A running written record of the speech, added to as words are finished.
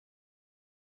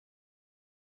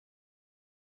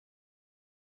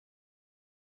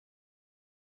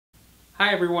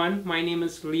Hi everyone, my name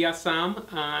is Leah Sam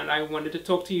and I wanted to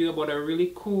talk to you about a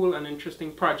really cool and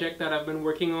interesting project that I've been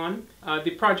working on.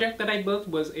 The project that I built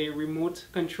was a remote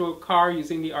control car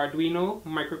using the Arduino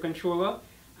microcontroller,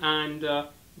 and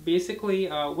basically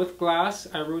with Glass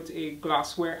I wrote a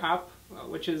glassware app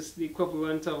which is the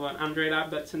equivalent of an Android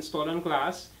app that's installed on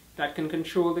Glass that can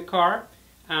control the car,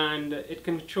 and it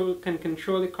can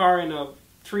control the car in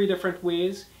three different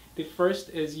ways. The first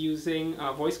is using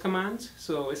voice commands.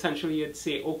 So essentially you'd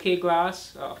say OK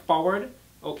Glass forward,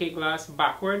 OK Glass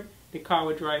backward. The car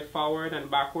would drive forward and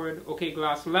backward. OK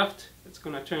Glass left, it's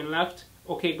going to turn left.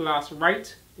 OK Glass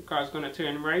right, the car is going to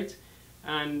turn right.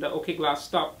 And OK Glass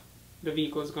stop, the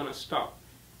vehicle is going to stop.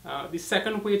 The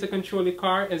second way to control the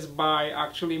car is by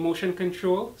actually motion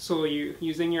control. So you're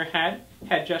using your head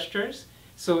gestures.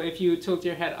 So if you tilt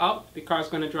your head up, the car is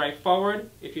going to drive forward.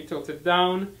 If you tilt it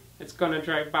down, it's going to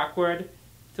drive backward.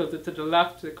 Tilt it to the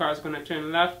left, the car is going to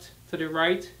turn left. To the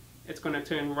right, it's going to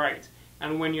turn right.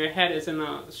 And when your head is in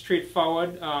a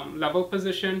straightforward level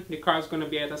position, the car is going to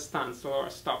be at a standstill or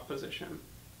a stop position.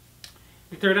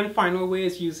 The third and final way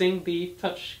is using the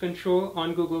touch control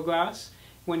on Google Glass.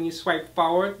 When you swipe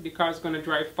forward, the car is going to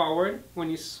drive forward. When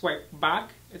you swipe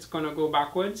back, it's going to go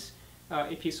backwards.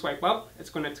 If you swipe up, it's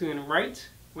going to turn right.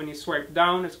 When you swipe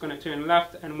down, it's going to turn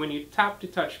left. And when you tap the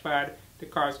touchpad, the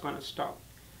car is going to stop.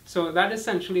 So that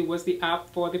essentially was the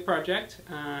app for the project,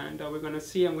 and we're going to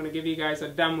see, I'm going to give you guys a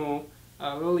demo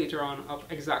a little later on of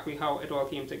exactly how it all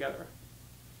came together.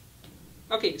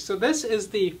 Okay, so this is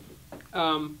the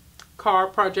car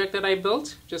project that I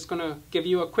built. Just going to give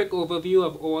you a quick overview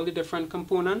of all the different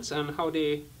components and how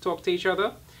they talk to each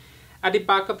other. At the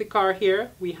back of the car here,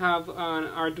 we have an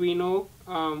Arduino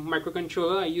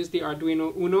microcontroller. I use the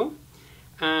Arduino Uno.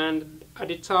 And at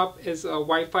the top is a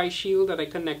Wi-Fi shield that I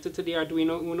connected to the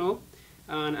Arduino Uno,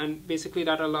 and basically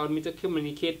that allowed me to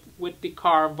communicate with the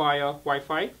car via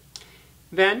Wi-Fi.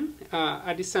 Then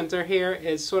at the center here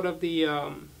is sort of the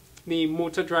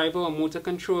motor driver or motor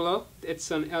controller.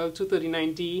 It's an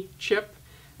L239D chip,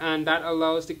 and that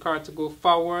allows the car to go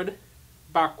forward,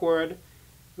 backward,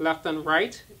 left and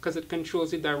right, because it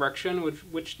controls the direction with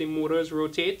which the motors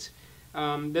rotate.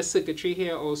 This circuitry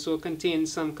here also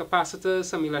contains some capacitors,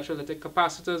 some electrolytic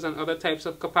capacitors and other types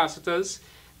of capacitors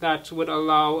that would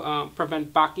allow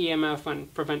prevent back EMF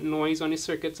and prevent noise on the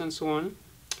circuits and so on.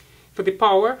 For the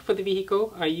power for the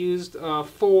vehicle, I used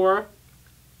 4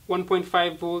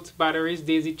 1.5 volt batteries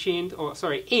daisy chained, or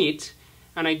sorry, 8,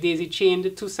 and I daisy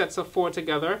chained 2 sets of 4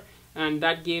 together, and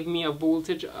that gave me a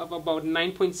voltage of about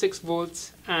 9.6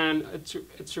 volts, and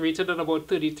it's rated at about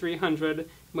 3300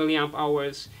 milliamp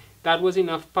hours. That was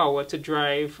enough power to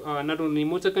drive not only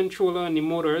motor controller and the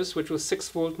motors, which was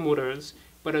 6-volt motors,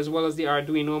 but as well as the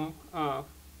Arduino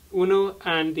Uno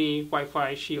and the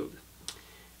Wi-Fi shield.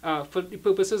 For the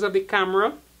purposes of the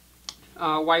camera,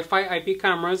 Wi-Fi IP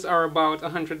cameras are about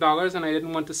 $100, and I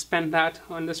didn't want to spend that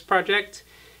on this project.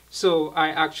 So I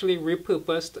actually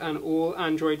repurposed an old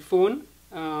Android phone.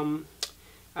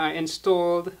 I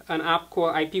installed an app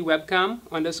called IP Webcam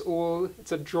on this old,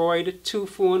 it's a Droid 2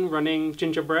 phone running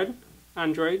Gingerbread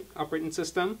Android operating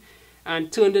system,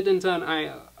 and turned it into an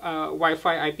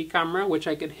Wi-Fi IP camera, which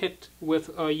I could hit with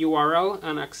a URL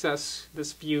and access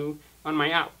this view on my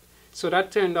app. So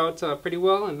that turned out pretty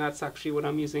well, and that's actually what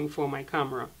I'm using for my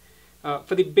camera.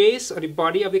 For the base or the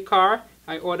body of the car,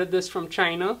 I ordered this from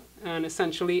China, and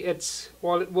essentially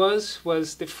all it was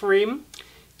the frame,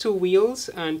 2 wheels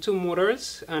and 2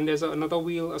 motors, and there's another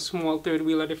wheel, a small third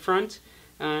wheel at the front,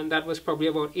 and that was probably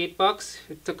about $8.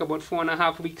 It took about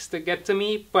 4.5 weeks to get to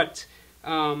me, but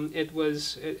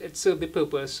it served the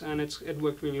purpose, and it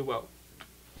worked really well.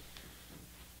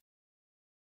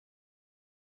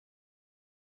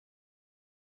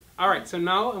 Alright, so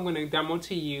now I'm going to demo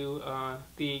to you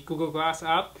the Google Glass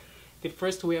app. The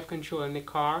first way of controlling the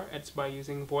car, it's by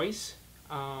using voice.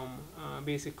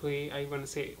 Basically, I'm going to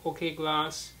say, OK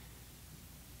Glass,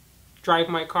 drive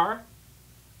my car,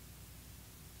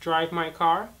 drive my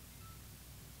car.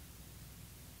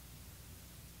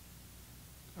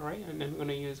 Alright, and then I'm going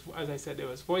to use, as I said, there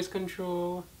was voice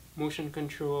control, motion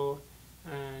control,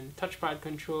 and touchpad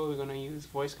control. We're going to use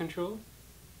voice control.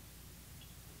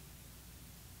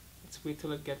 Let's wait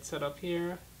till it gets set up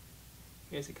here.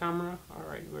 Here's the camera.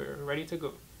 Alright, we're ready to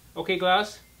go. OK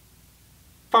Glass,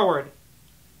 forward.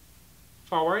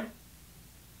 Forward.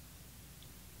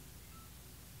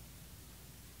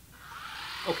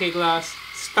 OK Glass,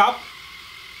 stop.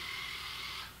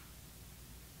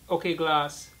 OK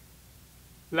Glass,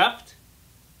 left.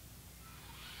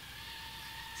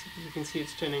 You can see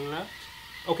it's turning left.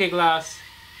 OK Glass,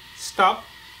 stop.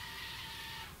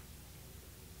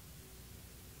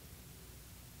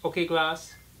 Okay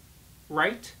glass,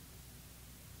 right.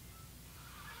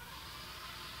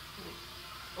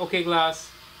 Okay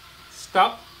glass,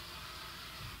 stop.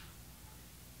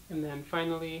 And then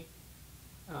finally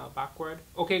backward.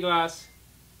 Okay glass,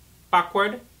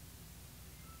 backward.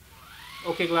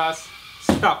 Okay glass,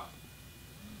 stop.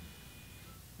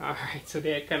 Alright, so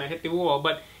they kind of hit the wall.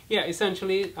 But yeah,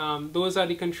 essentially those are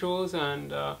the controls,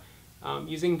 and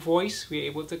using voice we're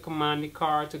able to command the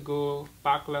car to go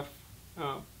back, left,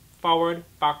 forward,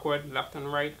 backward, left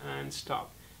and right, and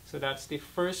stop. So that's the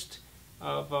first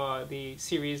of the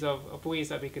series of ways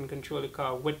that we can control the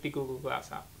car with the Google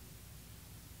Glass app.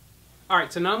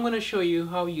 Alright, so now I'm going to show you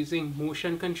how using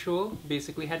motion control,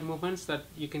 basically head movements, that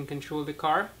you can control the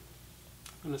car.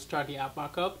 I'm going to start the app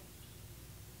back up.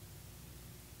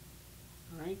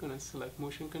 Alright, going to select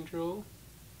motion control.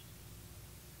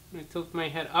 I'm going to tilt my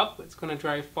head up, it's going to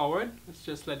drive forward. Let's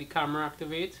just let the camera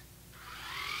activate.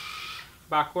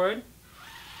 Backward,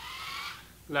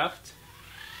 left,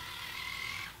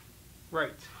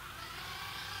 right.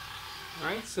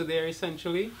 Alright, so they're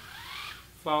essentially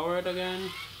forward again.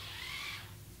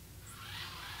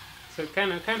 So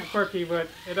kind of quirky, but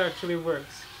it actually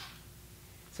works.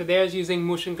 So there's using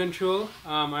motion control.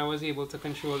 I was able to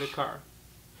control the car.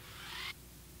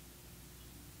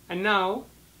 And now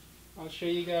I'll show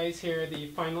you guys here the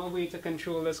final way to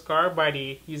control this car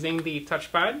by using the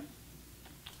touchpad.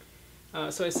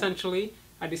 So essentially,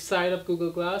 at the side of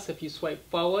Google Glass, if you swipe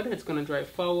forward, it's going to drive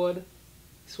forward.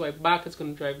 Swipe back, it's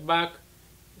going to drive back.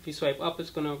 If you swipe up, it's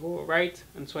going to go right,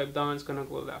 and swipe down, it's going to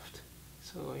go left.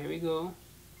 So here we go.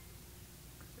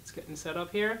 It's getting set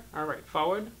up here. All right,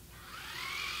 forward,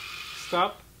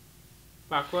 stop,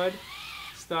 backward,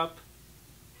 stop,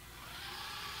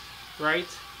 right,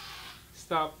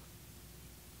 stop,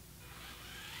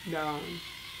 down,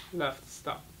 left,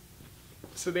 stop.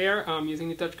 So there, using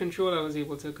the touch control, I was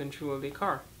able to control the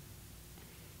car.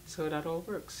 So that all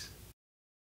works.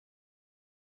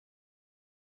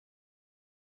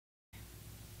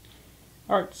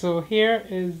 Alright, so here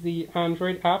is the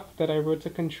Android app that I wrote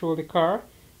to control the car.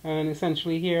 And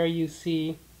essentially here you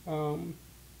see the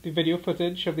video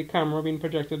footage of the camera being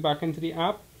projected back into the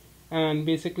app. And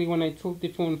basically when I tilt the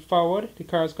phone forward, the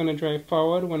car is going to drive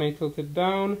forward. When I tilt it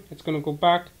down, it's going to go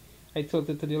back. I tilt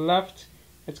it to the left,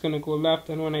 it's going to go left.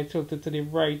 And when I tilt it to the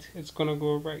right, it's going to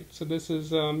go right. So this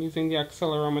is using the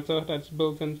accelerometer that's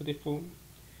built into the phone.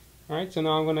 Alright, so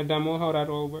now I'm going to demo how that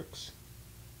all works.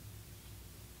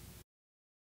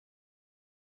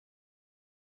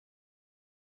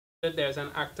 There's an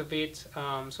activate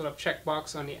sort of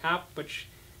checkbox on the app, which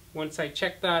once I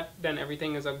check that, then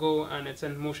everything is a go and it's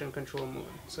in motion control mode.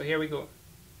 So here we go.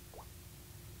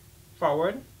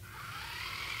 Forward.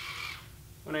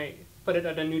 When I put it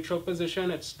at a neutral position,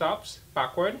 it stops.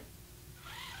 Backward.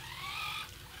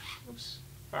 Oops.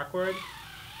 Backward.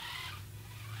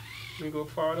 We go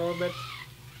forward a little bit.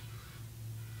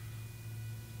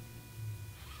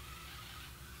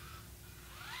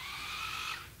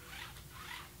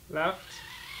 Left,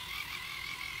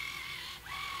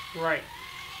 right.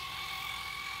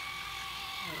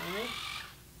 Alright,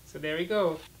 so there we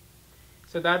go.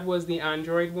 So that was the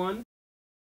Android one.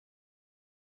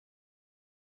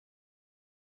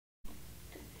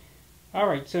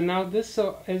 Alright, so now this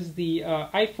is the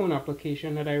iPhone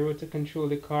application that I wrote to control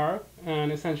the car,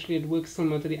 and essentially it works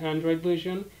similar to the Android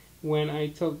version. When I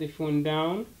tilt the phone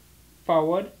down,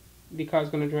 forward, the car is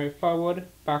going to drive forward,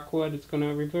 backward, it's going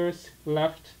to reverse,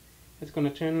 left, it's going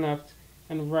to turn left,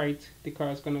 and right, the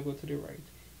car is going to go to the right.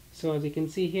 So as you can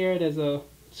see here, there's a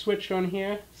switch on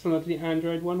here, similar to the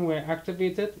Android one, where I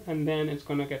activate it, and then it's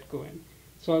going to get going.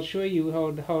 So I'll show you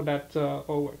how that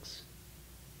all works.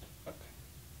 Okay.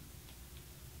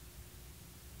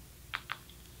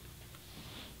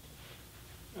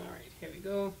 Alright, here we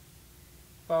go.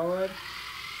 Forward,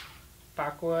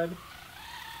 backward,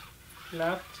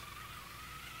 left,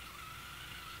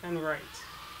 and right.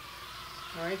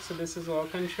 Alright, so this is all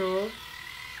controlled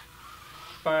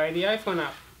by the iPhone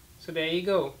app. So there you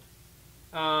go.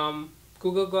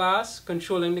 Google Glass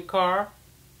controlling the car,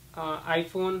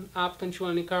 iPhone app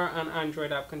controlling the car, and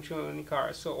Android app controlling the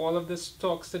car. So all of this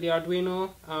talks to the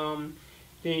Arduino.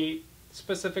 The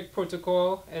specific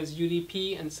protocol is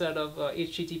UDP instead of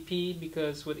HTTP,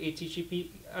 because with HTTP,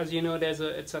 as you know,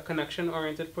 it's a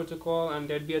connection-oriented protocol, and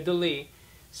there'd be a delay.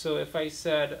 So if I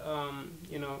said,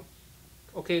 you know,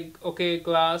 okay,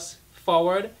 glass,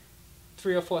 forward,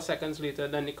 3 or 4 seconds later,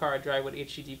 then the car drive with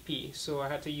HTTP. So I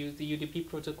had to use the UDP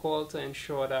protocol to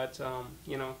ensure that,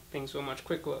 you know, things were much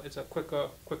quicker. It's a quicker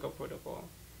protocol.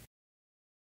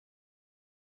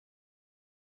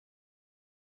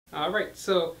 Alright,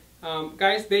 so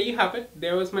Guys, there you have it.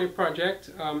 There was my project.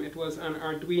 It was an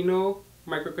Arduino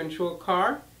microcontroller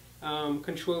car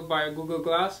controlled by a Google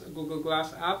Glass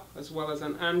app, as well as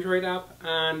an Android app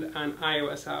and an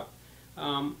iOS app.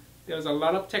 There's a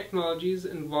lot of technologies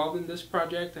involved in this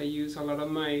project. I use a lot of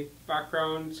my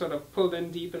background, sort of pulled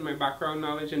in deep in my background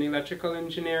knowledge in electrical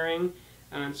engineering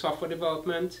and software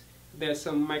development. There's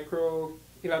some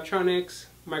microelectronics,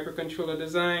 microcontroller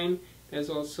design. There's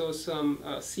also some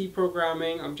C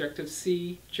programming,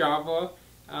 Objective-C, Java,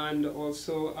 and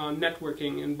also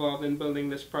networking involved in building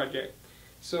this project.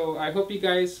 So I hope you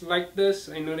guys like this.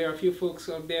 I know there are a few folks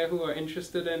out there who are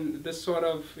interested in this sort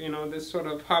of, this sort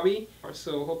of hobby.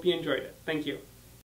 So hope you enjoyed it. Thank you.